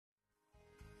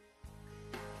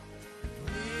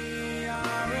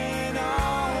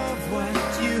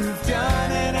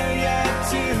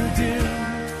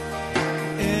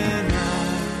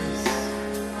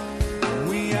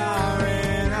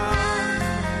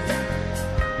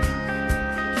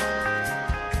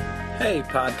Hey,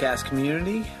 podcast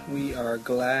community. We are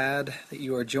glad that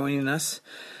you are joining us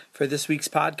for this week's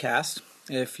podcast.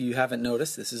 If you haven't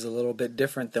noticed, this is a little bit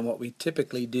different than what we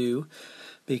typically do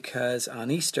because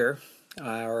on Easter,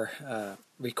 our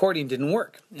recording didn't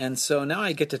work. And so now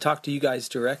I get to talk to you guys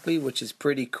directly, which is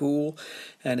pretty cool.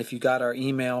 And if you got our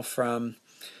email from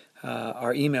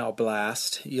our email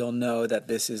blast, you'll know that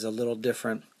this is a little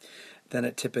different than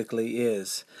it typically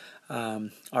is.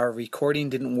 Our recording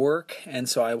didn't work, and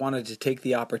so I wanted to take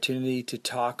the opportunity to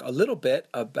talk a little bit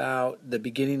about the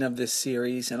beginning of this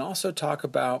series and also talk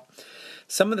about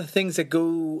some of the things that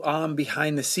go on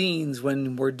behind the scenes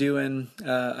when we're doing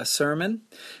a sermon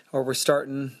or we're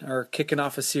starting or kicking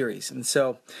off a series. And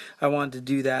so I wanted to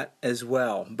do that as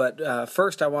well. But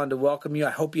first, I wanted to welcome you.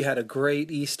 I hope you had a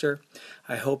great Easter.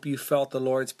 I hope you felt the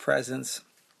Lord's presence.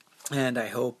 And I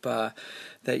hope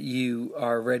that you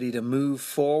are ready to move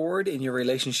forward in your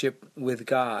relationship with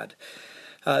God.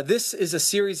 This is a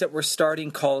series that we're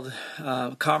starting called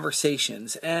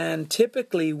Conversations. And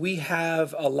typically we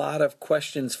have a lot of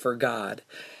questions for God.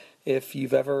 If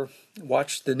you've ever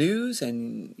watched the news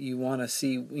and you want to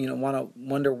see,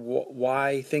 wonder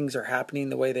why things are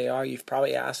happening the way they are, you've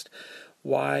probably asked,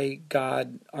 why,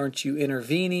 God, aren't you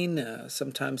intervening?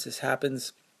 Sometimes this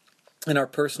happens in our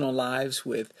personal lives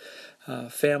with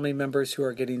family members who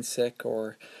are getting sick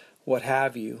or what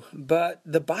have you. But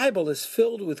the Bible is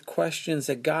filled with questions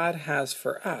that God has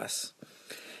for us.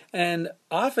 And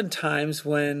oftentimes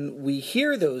when we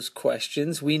hear those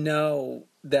questions, we know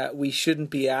that we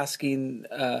shouldn't be asking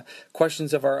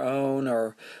questions of our own,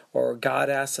 or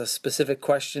God asks a specific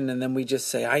question and then we just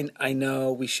say, I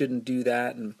know we shouldn't do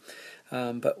that.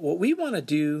 But what we want to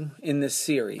do in this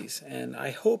series, and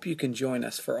I hope you can join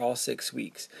us for all 6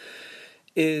 weeks,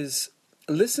 is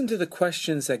listen to the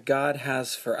questions that God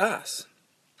has for us.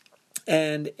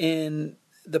 And in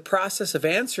the process of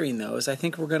answering those, I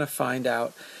think we're going to find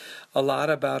out a lot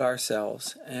about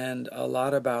ourselves and a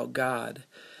lot about God.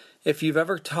 If you've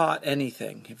ever taught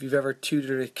anything, if you've ever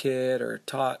tutored a kid or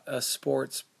taught a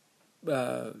sports,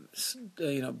 been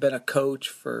a coach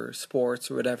for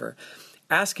sports or whatever,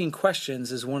 asking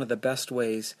questions is one of the best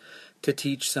ways to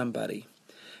teach somebody.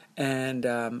 And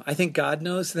I think God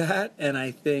knows that, and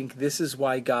I think this is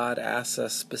why God asks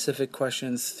us specific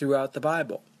questions throughout the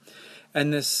Bible.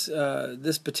 And this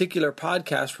particular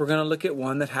podcast, we're going to look at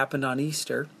one that happened on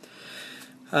Easter.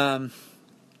 And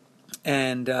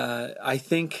I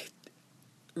think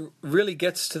really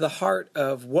gets to the heart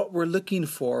of what we're looking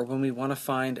for when we want to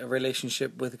find a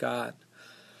relationship with God.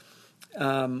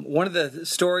 One of the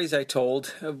stories I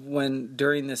told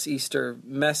during this Easter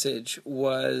message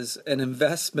was an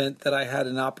investment that I had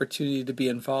an opportunity to be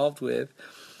involved with.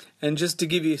 And just to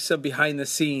give you some behind the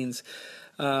scenes,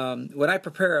 when I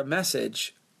prepare a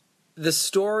message, the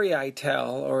story I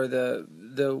tell or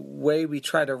the way we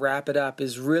try to wrap it up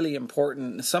is really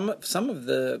important. Some of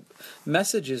the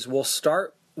messages will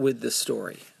start with the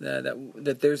story,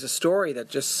 that there's a story that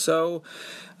just so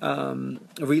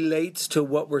relates to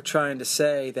what we're trying to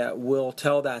say that we'll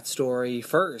tell that story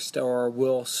first, or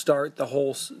we'll start the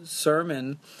whole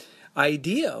sermon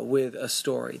idea with a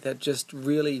story that just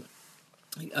really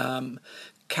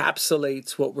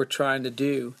encapsulates what we're trying to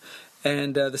do.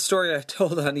 And the story I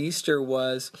told on Easter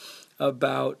was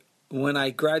about when I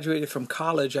graduated from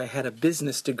college. I had a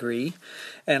business degree,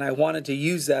 and I wanted to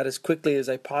use that as quickly as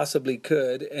I possibly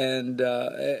could. And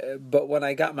but when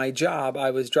I got my job,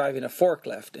 I was driving a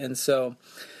forklift, and so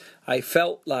I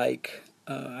felt like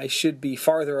I should be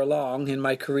farther along in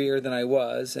my career than I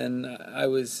was, and I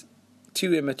was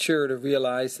too immature to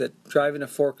realize that driving a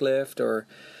forklift or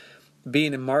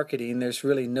being in marketing, there's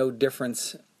really no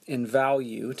difference in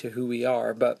value to who we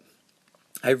are, but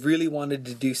I really wanted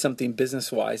to do something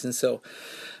business-wise. And so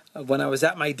when I was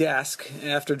at my desk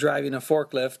after driving a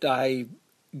forklift, I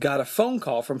got a phone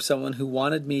call from someone who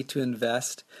wanted me to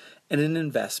invest in an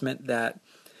investment that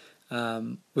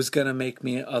was going to make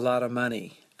me a lot of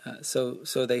money. So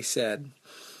they said.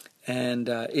 And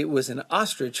it was an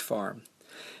ostrich farm.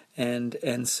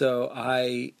 And so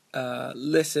I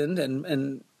listened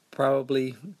and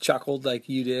probably chuckled like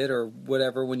you did or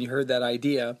whatever when you heard that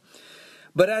idea.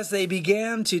 But as they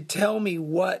began to tell me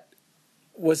what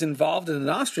was involved in an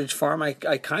ostrich farm, I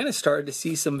kind of started to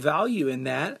see some value in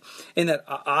that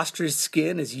ostrich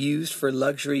skin is used for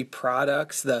luxury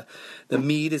products. The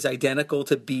meat is identical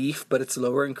to beef, but it's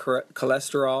lower in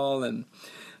cholesterol, and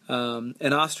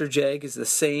an ostrich egg is the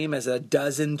same as a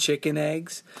dozen chicken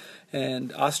eggs.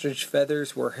 And ostrich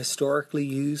feathers were historically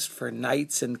used for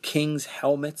knights and kings'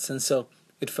 helmets, and so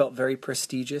it felt very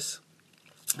prestigious.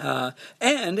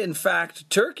 And in fact,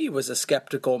 turkey was a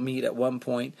skeptical meat at one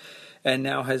point and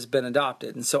now has been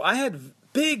adopted. And so I had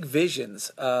big visions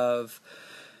of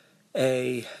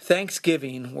a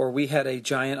Thanksgiving where we had a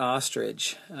giant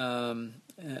ostrich.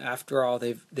 After all,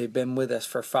 they've been with us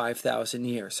for 5,000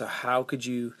 years. So how could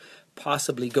you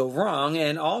possibly go wrong?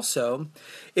 And also,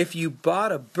 if you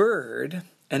bought a bird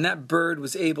and that bird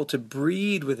was able to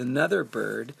breed with another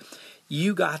bird,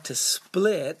 you got to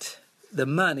split the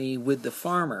money with the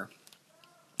farmer.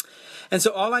 And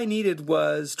so all I needed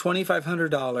was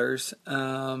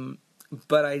 $2,500,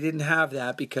 but I didn't have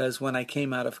that because when I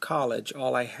came out of college,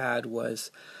 all I had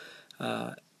was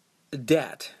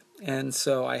debt. And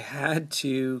so I had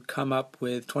to come up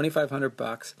with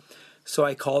 $2,500. So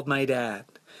I called my dad.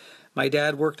 My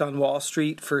dad worked on Wall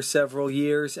Street for several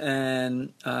years,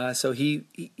 and so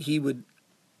he would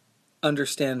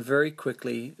understand very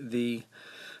quickly the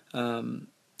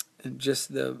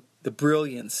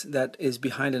brilliance that is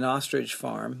behind an ostrich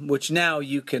farm, which now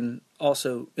you can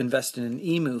also invest in an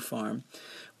emu farm,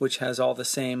 which has all the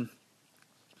same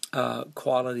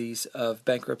qualities of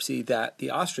bankruptcy that the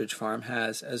ostrich farm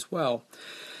has as well.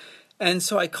 And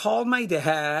so I called my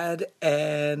dad,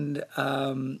 and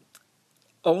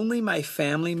only my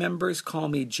family members call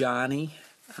me Johnny.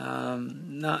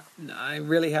 I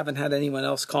really haven't had anyone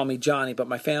else call me Johnny, but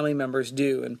my family members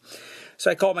do. And so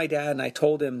I called my dad and I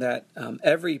told him that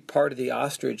every part of the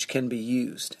ostrich can be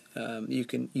used. You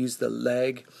can use the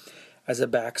leg as a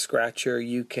back scratcher.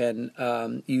 You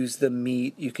can use the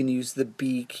meat. You can use the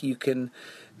beak. You can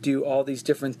do all these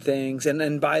different things. And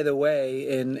then, by the way,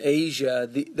 in Asia,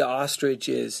 the ostrich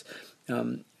is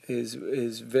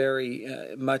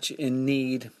very much in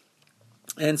need.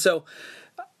 And so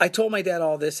I told my dad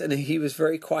all this, and he was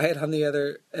very quiet on the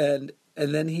other end.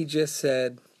 And then he just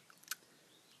said,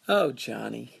 "Oh,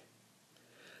 Johnny."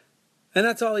 And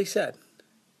that's all he said.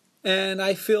 And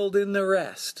I filled in the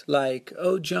rest, like,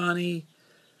 "Oh, Johnny,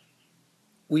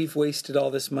 we've wasted all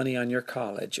this money on your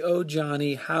college. Oh,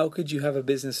 Johnny, how could you have a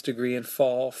business degree and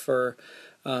fall for...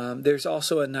 there's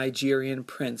also a Nigerian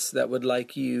prince that would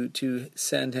like you to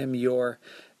send him your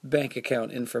bank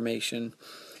account information."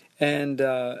 And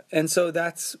so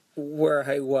that's where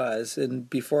I was. And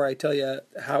before I tell you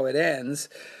how it ends,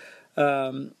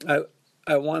 I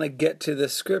want to get to the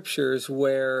scriptures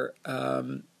where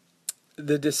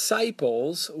the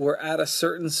disciples were at a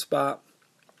certain spot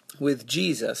with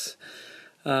Jesus,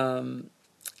 and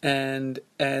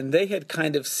they had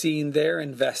kind of seen their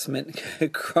investment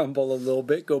crumble a little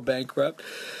bit, go bankrupt,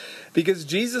 because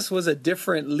Jesus was a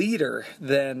different leader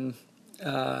than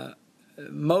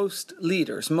most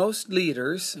leaders. Most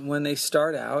leaders, when they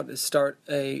start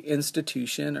a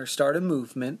institution or start a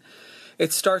movement,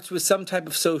 it starts with some type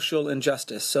of social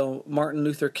injustice. So Martin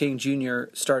Luther King Jr.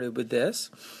 started with this,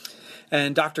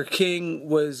 and Dr. King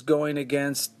was going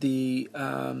against the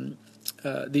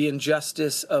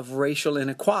injustice of racial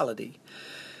inequality.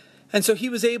 And so he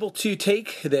was able to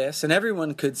take this, and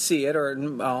everyone could see it, or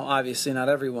well, obviously not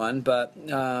everyone, but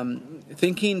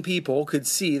thinking people could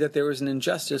see that there was an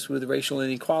injustice with racial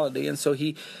inequality. And so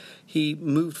he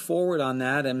moved forward on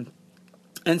that, and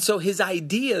so his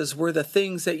ideas were the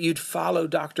things that you'd follow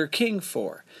Dr. King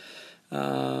for.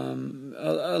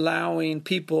 Allowing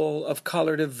people of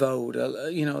color to vote,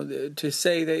 to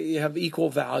say they have equal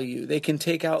value. They can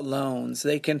take out loans.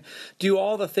 They can do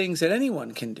all the things that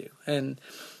anyone can do. And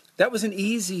that was an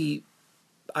easy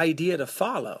idea to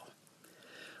follow.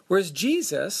 Whereas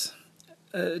Jesus,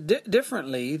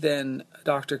 differently than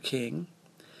Dr. King,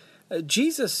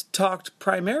 Jesus talked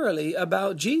primarily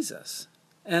about Jesus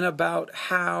and about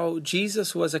how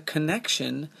Jesus was a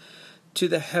connection to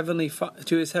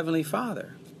his heavenly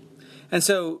Father. And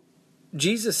so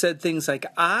Jesus said things like,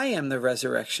 "I am the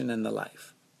resurrection and the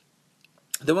life.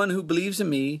 The one who believes in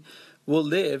me will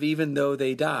live even though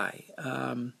they die."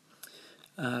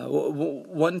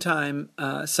 One time,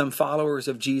 some followers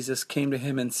of Jesus came to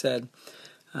him and said,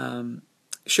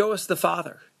 "Show us the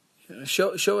Father.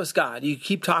 Show us God. You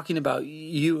keep talking about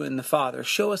you and the Father.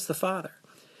 Show us the Father."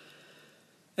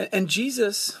 And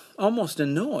Jesus, almost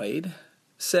annoyed,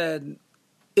 said,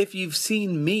 "If you've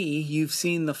seen me, you've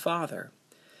seen the Father."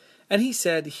 And he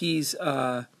said he's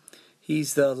the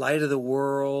light of the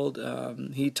world.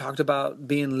 He talked about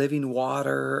being living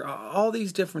water, all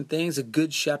these different things, a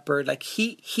good shepherd. Like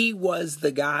he was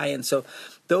the guy. And so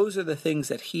those are the things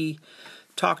that he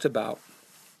talked about.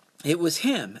 It was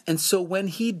him. And so when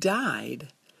he died,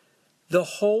 the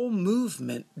whole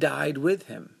movement died with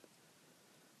him.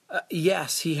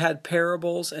 Yes, he had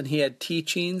parables and he had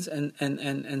teachings,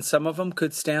 and some of them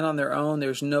could stand on their own.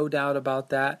 There's no doubt about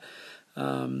that.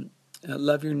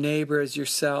 love your neighbor as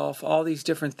yourself, all these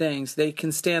different things, they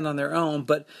can stand on their own.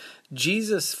 But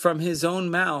Jesus, from his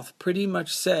own mouth, pretty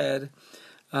much said,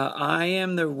 I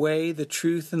am the way, the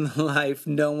truth, and the life.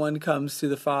 No one comes to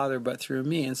the Father but through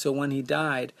me. And so when he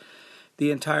died,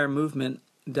 the entire movement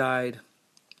died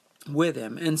with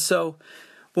him. And so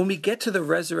when we get to the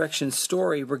resurrection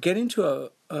story, we're getting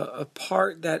to a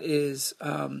part that is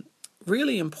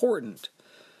really important.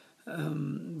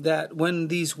 That when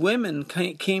these women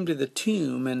came to the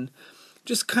tomb, and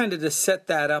just kind of to set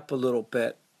that up a little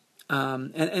bit,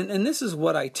 and this is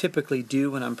what I typically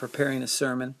do when I'm preparing a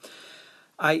sermon.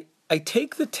 I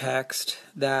take the text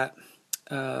that,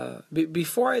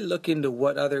 before I look into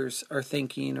what others are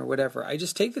thinking or whatever, I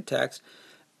just take the text,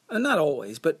 not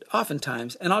always, but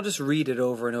oftentimes, and I'll just read it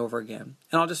over and over again.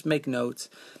 And I'll just make notes.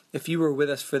 If you were with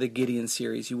us for the Gideon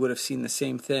series, you would have seen the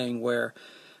same thing where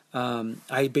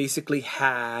I basically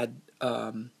had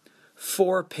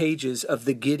 4 pages of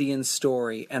the Gideon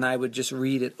story, and I would just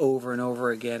read it over and over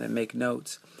again and make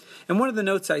notes. And one of the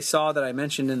notes I saw that I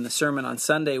mentioned in the sermon on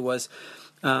Sunday was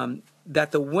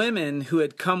that the women who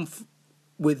had come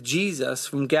with Jesus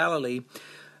from Galilee,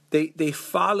 they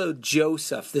followed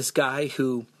Joseph, this guy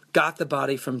who got the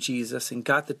body from Jesus and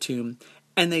got the tomb,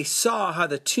 and they saw how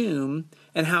the tomb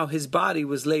and how his body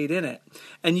was laid in it.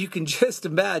 And you can just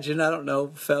imagine, I don't know,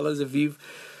 fellas, if you've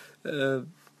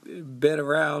been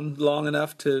around long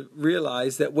enough to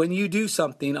realize that when you do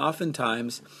something,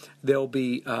 oftentimes there'll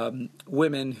be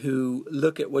women who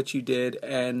look at what you did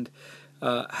and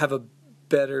have a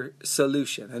better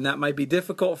solution. And that might be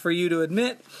difficult for you to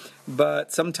admit,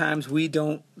 but sometimes we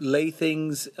don't lay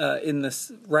things in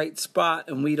the right spot,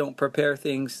 and we don't prepare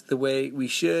things the way we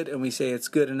should, and we say it's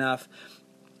good enough,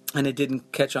 and it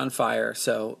didn't catch on fire,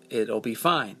 so it'll be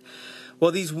fine.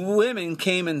 Well, these women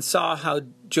came and saw how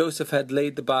Joseph had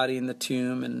laid the body in the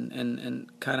tomb, and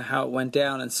kind of how it went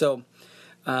down. And so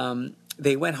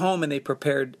they went home and they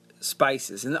prepared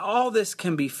spices. And all this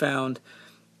can be found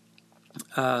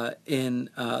in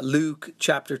Luke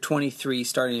chapter 23,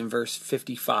 starting in verse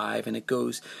 55, and it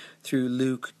goes through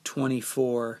Luke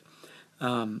 24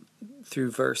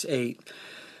 through verse 8.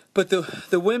 But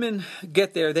the women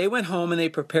get there. They went home and they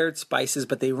prepared spices,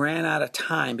 but they ran out of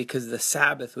time because the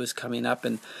Sabbath was coming up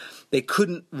and they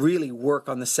couldn't really work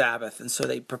on the Sabbath. And so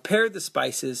they prepared the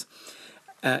spices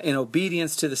in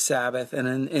obedience to the Sabbath.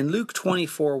 And in Luke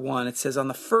 24:1, it says, on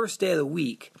the first day of the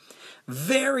week,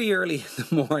 very early in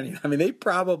the morning, I mean, they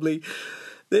probably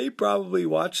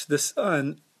watched the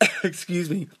sun, excuse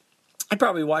me, they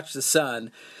probably watched the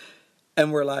sun,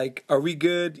 and we're like, are we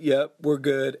good? Yep, we're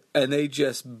good. And they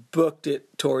just booked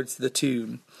it towards the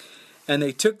tomb. And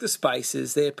they took the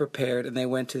spices they had prepared and they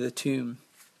went to the tomb.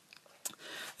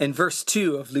 In verse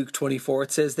 2 of Luke 24,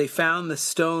 it says, they found the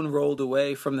stone rolled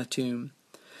away from the tomb.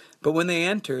 But when they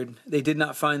entered, they did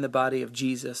not find the body of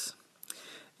Jesus.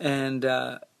 And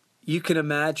you can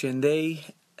imagine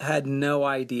they had no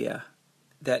idea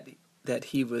that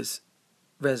he was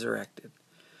resurrected.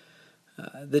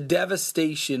 The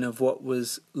devastation of what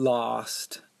was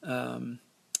lost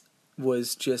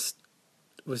was just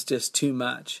too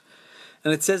much.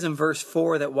 And it says in verse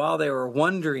 4 that while they were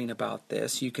wondering about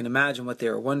this, you can imagine what they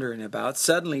were wondering about,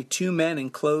 suddenly 2 men in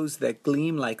clothes that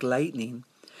gleam like lightning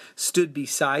stood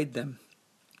beside them.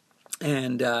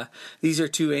 And these are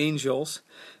 2 angels.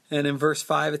 And in verse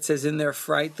 5 it says, in their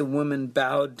fright the women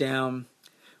bowed down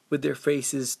with their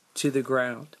faces to the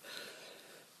ground.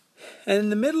 And in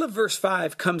the middle of verse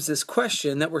 5 comes this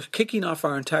question that we're kicking off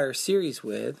our entire series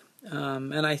with.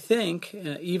 And I think,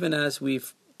 even as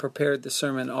we've prepared the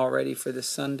sermon already for this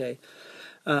Sunday,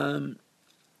 the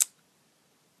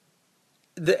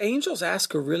angels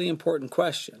ask a really important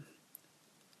question.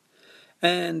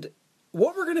 And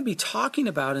what we're going to be talking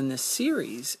about in this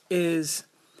series is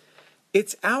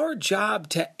it's our job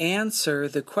to answer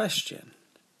the question.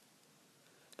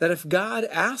 That if God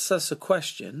asks us a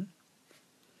question,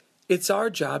 it's our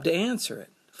job to answer it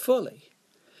fully.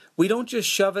 We don't just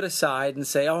shove it aside and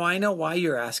say, oh, I know why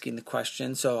you're asking the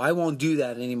question, so I won't do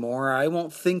that anymore, or I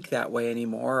won't think that way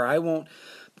anymore, or I won't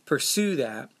pursue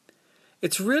that.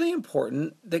 It's really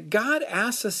important that God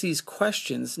asks us these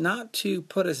questions not to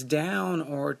put us down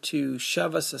or to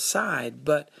shove us aside,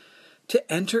 but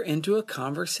to enter into a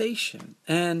conversation.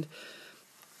 And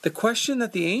the question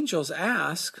that the angels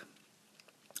ask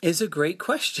is a great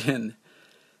question.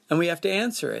 And we have to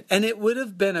answer it. And it would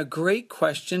have been a great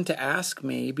question to ask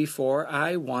me before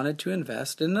I wanted to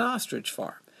invest in an ostrich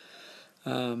farm.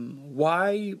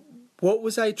 What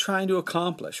was I trying to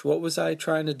accomplish? What was I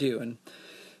trying to do? And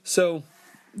so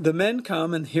the men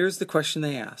come, and here's the question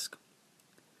they ask.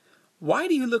 Why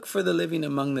do you look for the living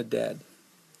among the dead?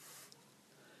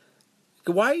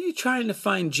 Why are you trying to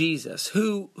find Jesus,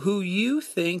 who you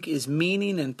think is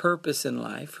meaning and purpose in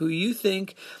life, who you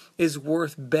think is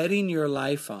worth betting your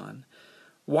life on?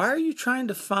 Why are you trying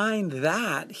to find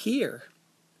that here?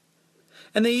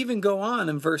 And they even go on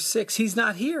in verse 6, he's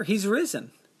not here, he's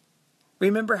risen.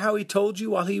 Remember how he told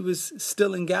you while he was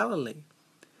still in Galilee.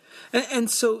 And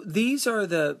so these are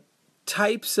the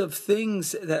types of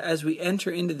things that as we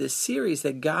enter into this series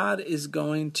that God is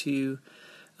going to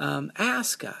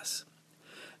ask us.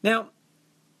 Now,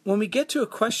 when we get to a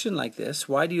question like this,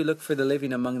 why do you look for the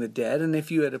living among the dead? And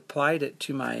if you had applied it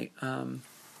to my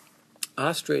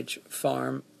ostrich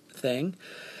farm thing,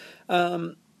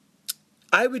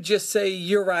 I would just say,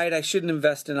 you're right, I shouldn't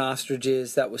invest in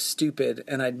ostriches, that was stupid,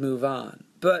 and I'd move on.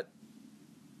 But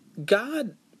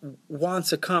God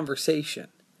wants a conversation.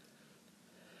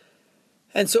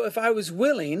 And so if I was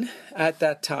willing at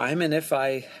that time, and if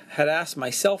I had asked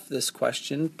myself this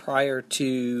question prior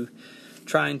to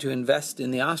trying to invest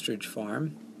in the ostrich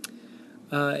farm,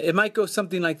 it might go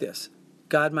something like this.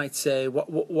 God might say,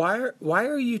 why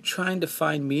are you trying to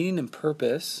find meaning and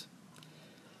purpose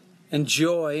and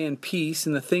joy and peace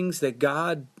in the things that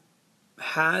God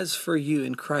has for you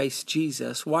in Christ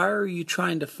Jesus? Why are you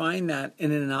trying to find that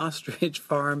in an ostrich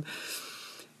farm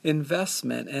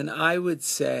investment? And I would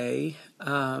say,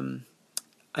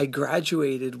 I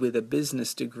graduated with a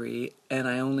business degree and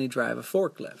I only drive a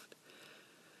forklift.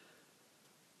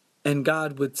 And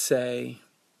God would say,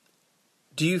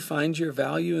 do you find your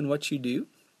value in what you do?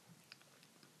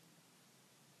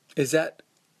 Is that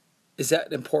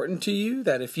important to you,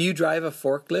 that if you drive a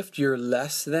forklift, you're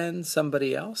less than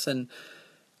somebody else? And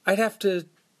I'd have to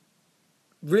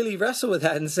really wrestle with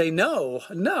that and say, no,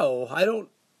 I don't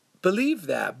believe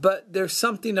that. But there's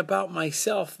something about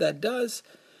myself that does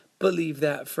believe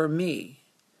that for me.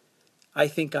 I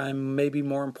think I'm maybe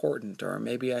more important, or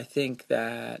maybe I think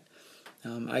that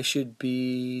I should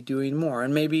be doing more.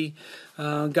 And maybe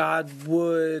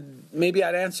maybe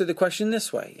I'd answer the question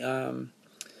this way.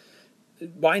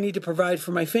 I need to provide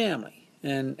for my family.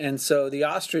 And so the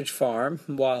ostrich farm,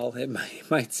 while it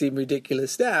might seem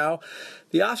ridiculous now,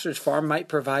 the ostrich farm might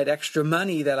provide extra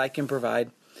money that I can provide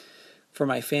for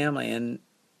my family. And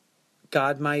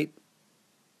God might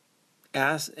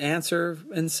answer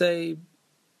and say,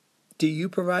 do you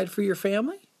provide for your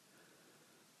family?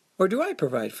 Or do I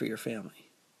provide for your family?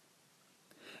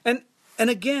 And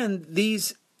again,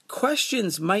 these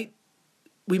questions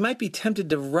we might be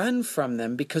tempted to run from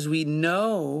them because we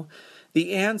know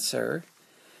the answer.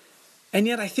 And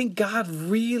yet I think God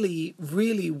really,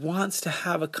 really wants to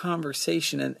have a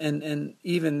conversation. And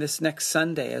even this next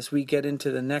Sunday, as we get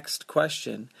into the next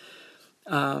question,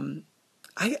 I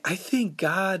think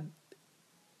God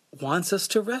wants us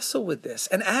to wrestle with this.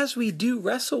 And as we do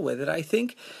wrestle with it, I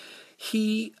think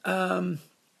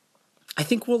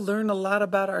we'll learn a lot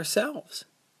about ourselves.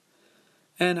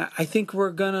 And I think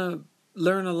we're going to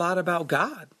learn a lot about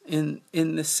God in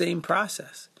the same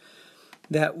process.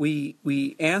 That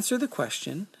we answer the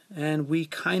question and we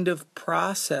kind of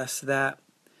process that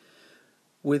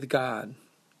with God.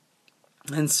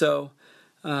 And so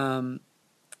the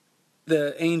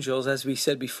angels, as we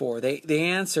said before, they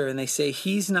answer and they say,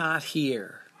 he's not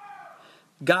here.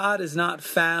 God is not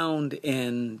found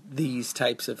in these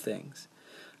types of things.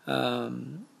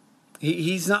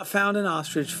 He's not found in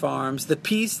ostrich farms. The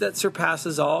peace that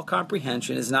surpasses all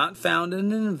comprehension is not found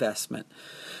in an investment.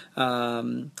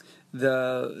 The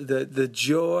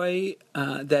joy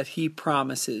that he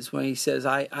promises when he says,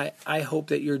 I hope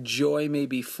that your joy may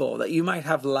be full, that you might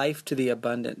have life to the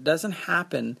abundant, doesn't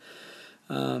happen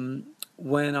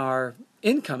when our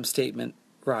income statement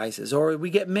rises, or we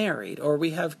get married, or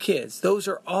we have kids. Those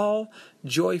are all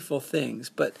joyful things,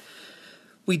 but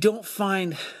we don't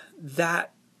find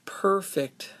that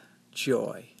perfect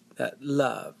joy, that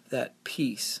love, that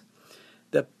peace,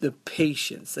 the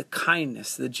patience, the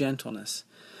kindness, the gentleness,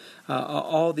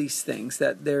 all these things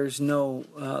that there's no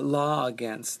law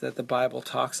against, that the Bible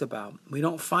talks about. We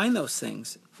don't find those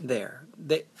things there.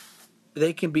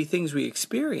 They can be things we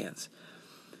experience,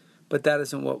 but that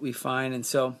isn't what we find. And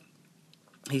so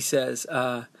he says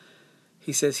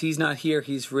he's not here,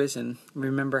 he's risen.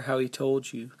 Remember how he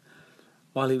told you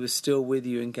while he was still with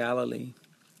you in Galilee.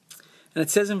 And it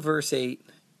says in verse 8,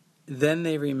 then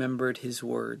they remembered his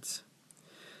words.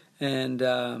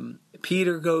 And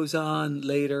Peter goes on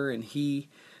later, and he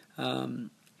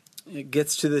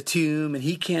gets to the tomb, and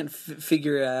he can't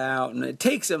figure it out. And it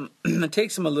takes him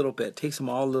a little bit. It takes him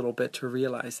all a little bit to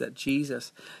realize that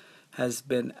Jesus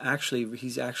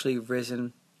he's actually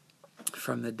risen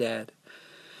from the dead.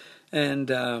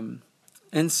 And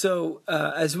And so,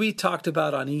 as we talked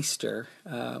about on Easter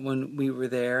when we were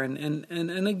there,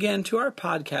 and again to our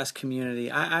podcast community,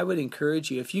 I would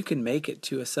encourage you, if you can make it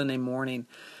to a Sunday morning,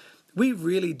 we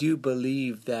really do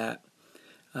believe that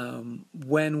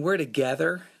when we're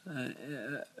together,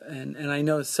 and I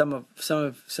know some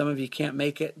of you can't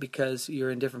make it because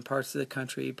you're in different parts of the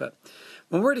country, but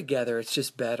when we're together, it's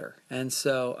just better. And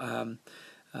so,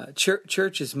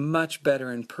 church is much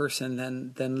better in person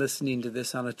than listening to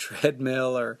this on a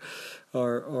treadmill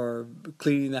or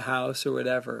cleaning the house or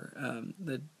whatever.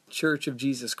 The Church of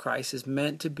Jesus Christ is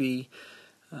meant to be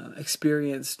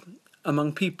experienced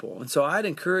among people. And so I'd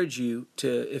encourage you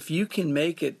to, if you can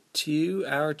make it to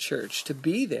our church, to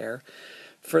be there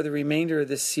for the remainder of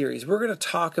this series. We're going to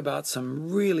talk about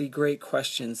some really great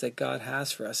questions that God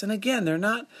has for us. And again, they're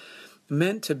not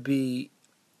meant to be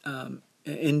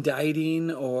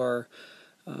indicting or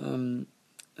to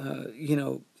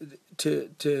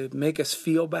make us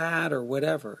feel bad or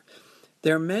whatever.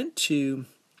 They're meant to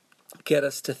get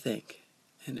us to think.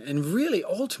 And really,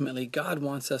 ultimately, God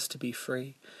wants us to be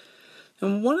free.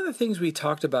 And one of the things we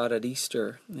talked about at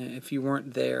Easter, if you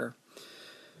weren't there,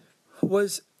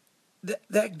 was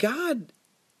that God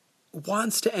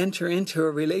wants to enter into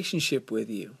a relationship with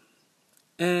you.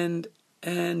 And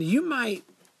you might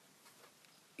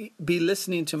be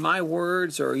listening to my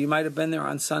words, or you might have been there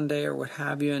on Sunday or what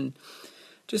have you, and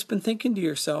just been thinking to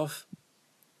yourself,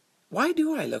 why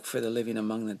do I look for the living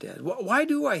among the dead? Why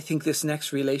do I think this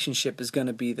next relationship is going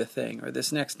to be the thing, or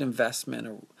this next investment,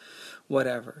 or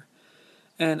whatever?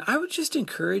 And I would just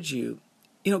encourage you,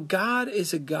 God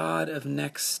is a God of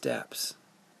next steps.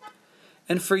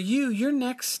 And for you, your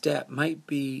next step might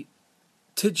be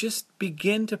to just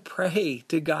begin to pray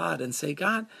to God and say,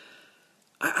 God,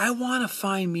 I want to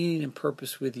find meaning and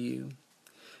purpose with you.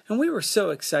 And we were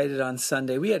so excited on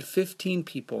Sunday. We had 15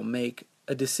 people make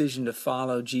a decision to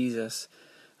follow Jesus,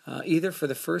 either for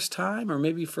the first time or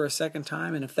maybe for a second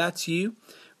time. And if that's you,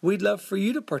 we'd love for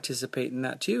you to participate in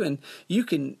that too. And you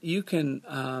can.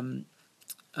 I'm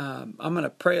going to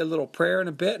pray a little prayer in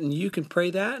a bit, and you can pray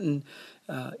that and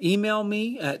email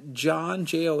me at John,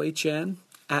 John,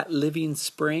 at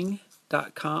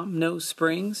livingspring.com. No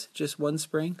springs, just one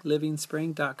spring,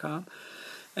 livingspring.com.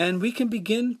 And we can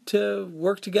begin to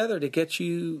work together to get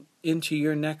you into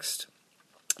your next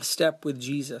step with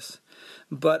Jesus.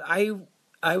 But I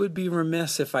would be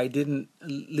remiss if I didn't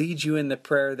lead you in the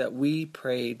prayer that we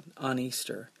prayed on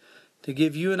Easter, to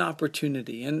give you an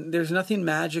opportunity. And there's nothing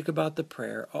magic about the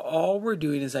prayer. All we're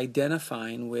doing is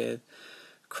identifying with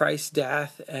Christ's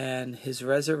death and his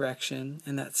resurrection,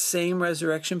 and that same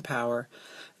resurrection power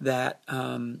that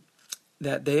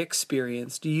they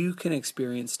experienced, you can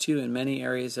experience too in many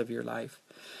areas of your life.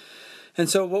 And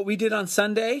so what we did on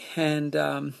Sunday, and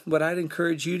what I'd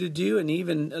encourage you to do, and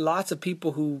even lots of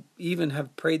people who even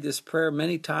have prayed this prayer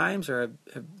many times or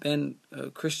have been a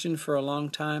Christian for a long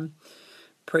time,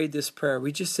 prayed this prayer.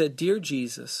 We just said, Dear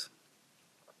Jesus,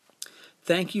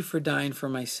 thank you for dying for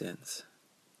my sins.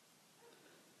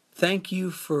 Thank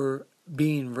you for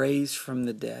being raised from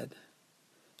the dead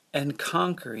and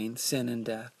conquering sin and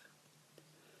death.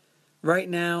 Right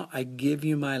now, I give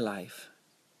you my life,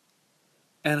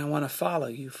 and I want to follow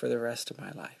you for the rest of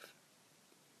my life.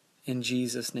 In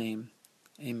Jesus' name,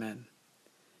 amen.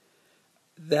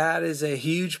 That is a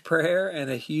huge prayer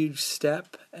and a huge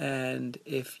step, and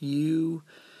if you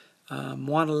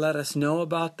want to let us know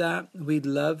about that, we'd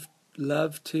love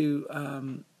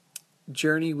to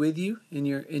journey with you in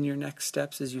your next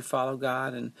steps as you follow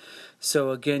God. And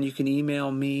so again, you can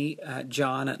email me at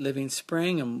John at Living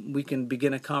Spring, and we can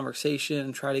begin a conversation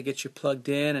and try to get you plugged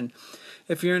in. And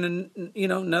if you're in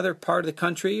another part of the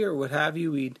country or what have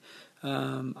you,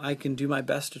 I can do my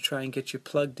best to try and get you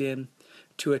plugged in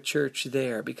to a church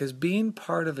there, because being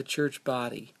part of a church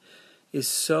body is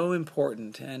so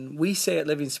important. And we say at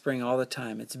Living Spring all the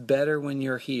time, it's better when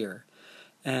you're here.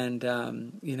 And,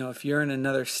 if you're in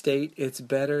another state, it's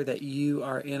better that you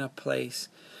are in a place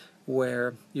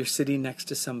where you're sitting next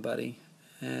to somebody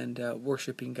and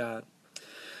worshiping God.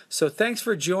 So thanks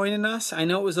for joining us. I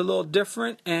know it was a little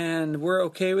different, and we're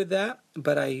okay with that,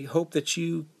 but I hope that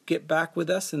you get back with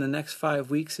us in the next 5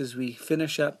 weeks as we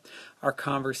finish up our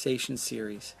conversation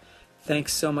series.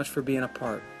 Thanks so much for being a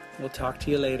part. We'll talk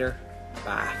to you later.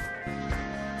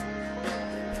 Bye.